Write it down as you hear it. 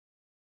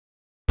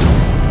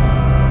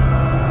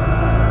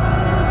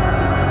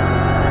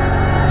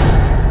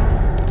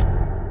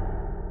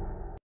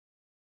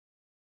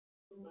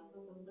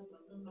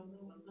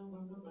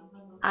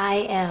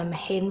I am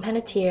Hayden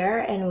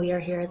Panettiere, and we are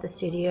here at the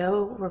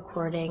studio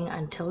recording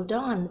Until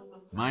Dawn.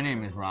 My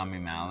name is Rami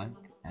Malek,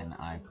 and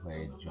I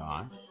play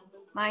Josh.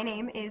 My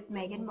name is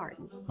Megan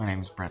Martin. My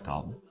name is Brett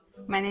Dalton.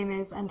 My name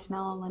is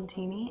Antonella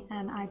Lentini,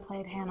 and I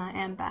played Hannah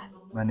and Beth.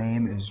 My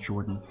name is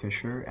Jordan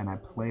Fisher, and I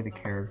play the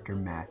character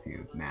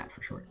Matthew, Matt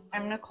for short.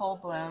 I'm Nicole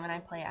Bloom, and I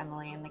play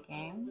Emily in the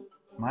game.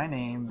 My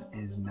name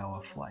is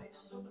Noah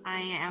Fleiss.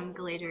 I am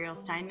Galadriel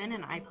Steinman,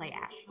 and I play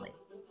Ashley.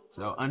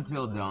 So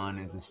Until Dawn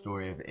is the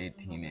story of 8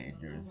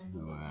 teenagers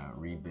who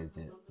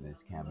revisit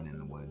this cabin in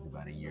the woods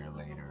about a year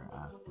later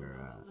after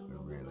a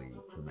really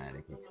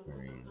traumatic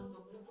experience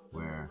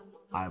where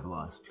I've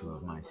lost 2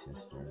 of my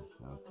sisters,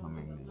 so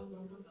coming to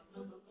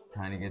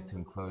kind of get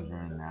some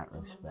closure in that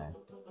respect.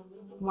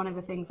 One of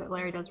the things that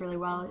Larry does really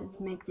well is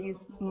make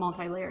these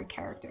multi-layered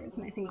characters,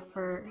 and I think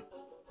for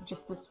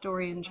just the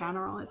story in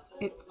general,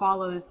 it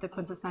follows the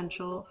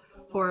quintessential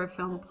horror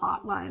film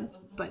plot lines,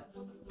 but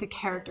the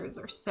characters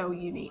are so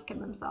unique in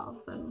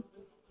themselves, and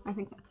I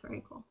think that's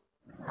very cool.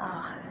 Oh,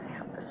 I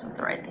hope this was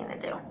the right thing to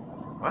do.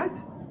 What?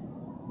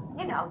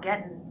 You know,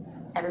 getting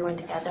everyone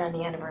together on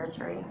the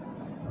anniversary.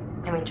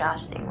 I mean,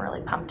 Josh seemed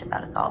really pumped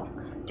about us all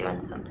doing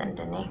something,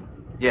 didn't he?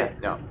 Yeah,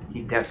 no,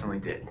 he definitely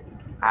did.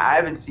 I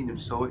haven't seen him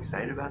so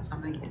excited about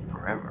something in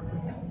forever.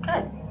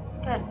 Good.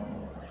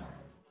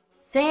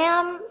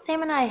 Sam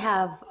and I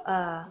have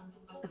a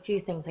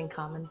few things in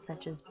common,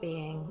 such as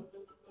being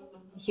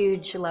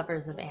huge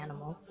lovers of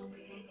animals,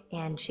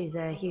 and she's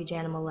a huge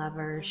animal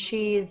lover.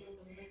 She's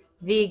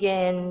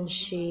vegan.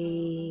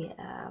 She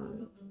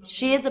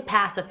is a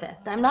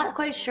pacifist. I'm not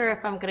quite sure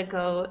if I'm gonna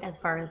go as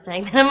far as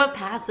saying that I'm a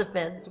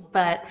pacifist,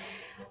 but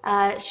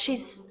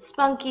she's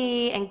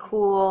spunky and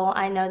cool.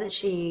 I know that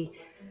she,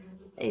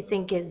 I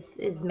think,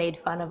 is made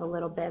fun of a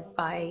little bit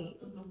by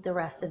the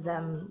rest of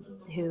them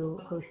who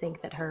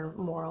think that her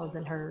morals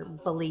and her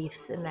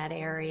beliefs in that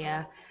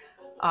area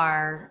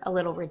are a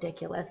little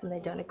ridiculous and they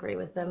don't agree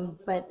with them,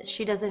 but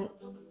she doesn't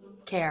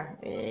care.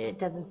 It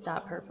doesn't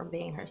stop her from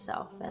being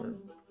herself, and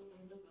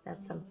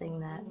that's something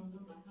that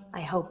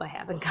I hope I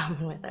have in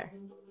common with her.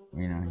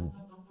 You know, he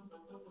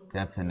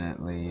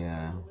definitely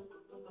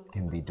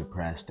can be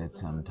depressed at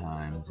some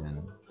times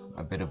and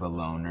a bit of a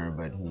loner,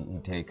 but he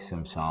takes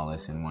some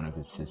solace in one of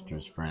his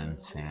sister's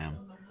friends, Sam,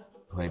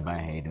 played by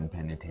Hayden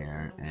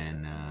Panettiere,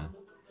 and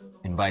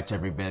invites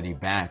everybody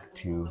back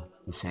to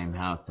the same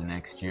house the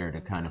next year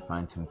to kind of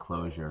find some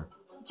closure.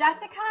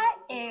 Jessica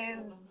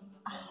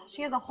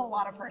she has a whole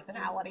lot of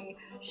personality.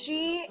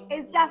 She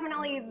is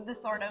definitely the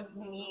sort of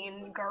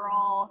mean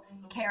girl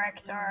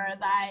character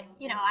that,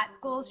 you know, at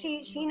school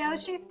she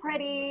knows she's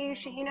pretty,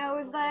 she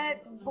knows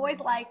that boys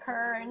like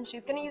her, and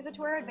she's going to use it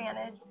to her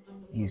advantage.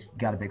 He's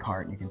got a big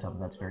heart, and you can tell that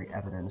that's very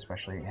evident,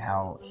 especially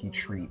how he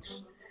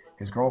treats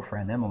his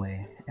girlfriend,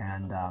 Emily,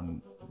 and,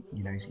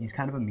 you know, he's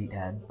kind of a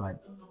meathead,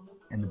 but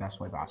in the best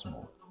way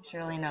possible. She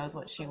really knows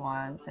what she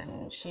wants,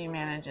 and she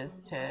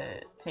manages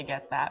to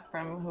get that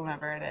from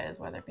whomever it is,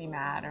 whether it be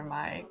Matt or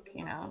Mike.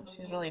 You know,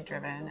 she's really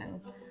driven, and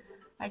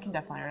I can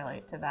definitely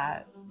relate to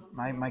that.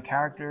 My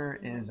character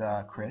is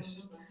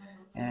Chris,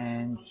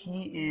 and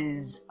he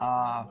is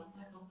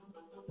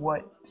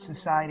what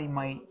society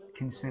might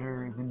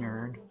consider the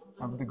nerd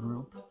of the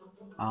group,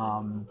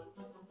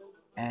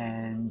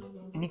 and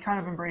he kind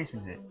of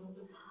embraces it.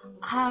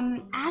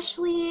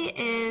 Ashley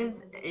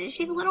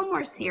she's a little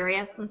more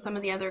serious than some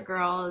of the other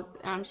girls.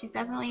 She's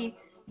definitely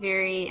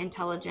very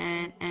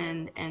intelligent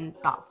and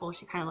thoughtful.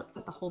 She kind of looks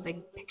at the whole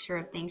big picture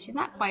of things. She's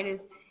not quite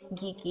as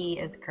geeky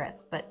as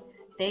Chris, but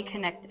they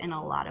connect in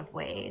a lot of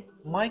ways.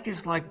 Mike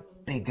is like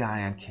big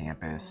guy on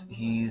campus.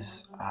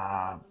 He's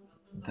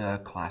the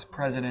class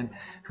president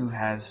who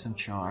has some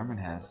charm and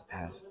has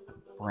a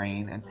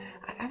brain, and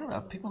I don't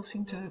know, people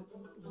seem to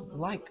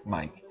like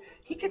Mike.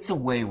 He gets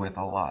away with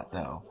a lot,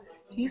 though.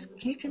 He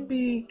can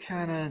be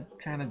kind of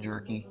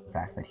jerky. The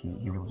fact that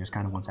he really just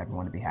kind of wants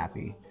everyone to be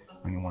happy.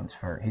 I mean,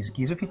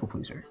 he's a people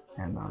pleaser,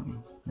 and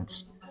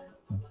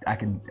I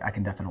can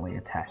definitely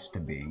attest to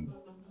being,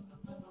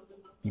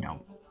 you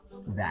know,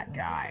 that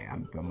guy.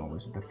 I'm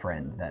always the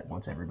friend that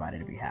wants everybody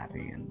to be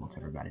happy and wants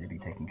everybody to be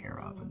taken care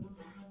of, and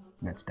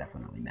that's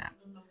definitely Matt.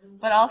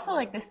 But also,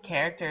 like, this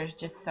character is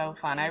just so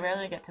fun. I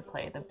rarely get to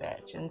play the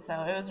bitch, and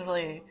so it was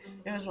really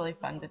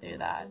fun to do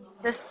that.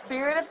 The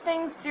spirit of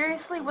things,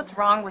 seriously, what's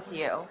wrong with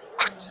you?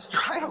 I'm just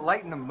trying to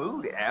lighten the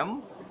mood,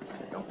 Em.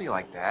 Don't be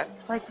like that.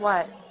 Like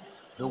what?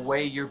 The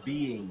way you're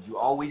being. You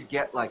always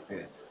get like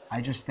this.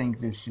 I just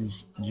think this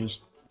is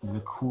just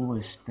the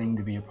coolest thing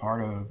to be a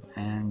part of,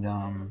 and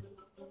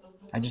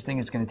I just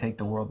think it's going to take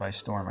the world by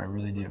storm. I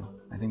really do.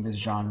 I think this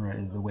genre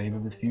is the wave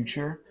of the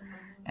future,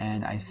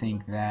 and I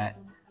think that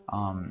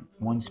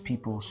once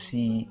people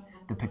see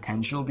the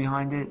potential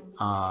behind it,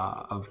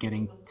 of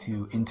getting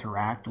to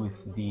interact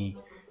with the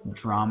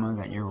drama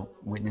that you're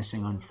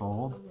witnessing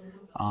unfold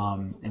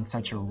in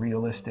such a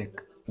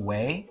realistic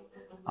way,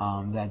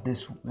 that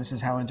this is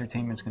how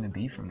entertainment's going to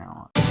be from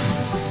now on.